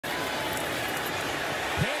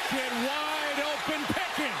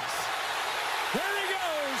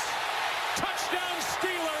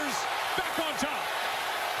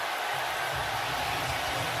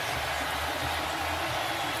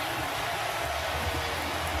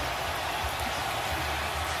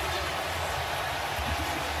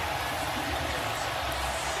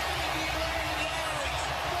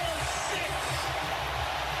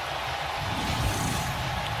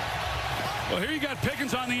here you got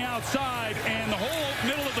Pickens on the outside, and the whole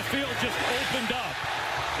middle of the field just opened up.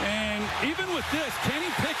 And even with this, Kenny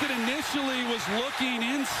Pickett initially was looking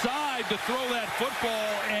inside to throw that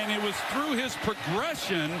football, and it was through his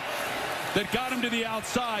progression that got him to the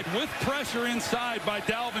outside with pressure inside by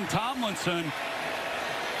Dalvin Tomlinson.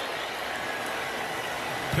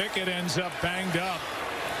 Pickett ends up banged up.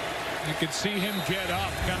 You could see him get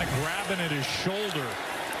up, kind of grabbing at his shoulder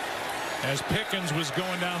as Pickens was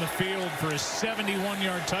going down the field for a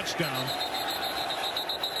 71-yard touchdown.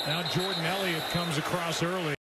 Now Jordan Elliott comes across early.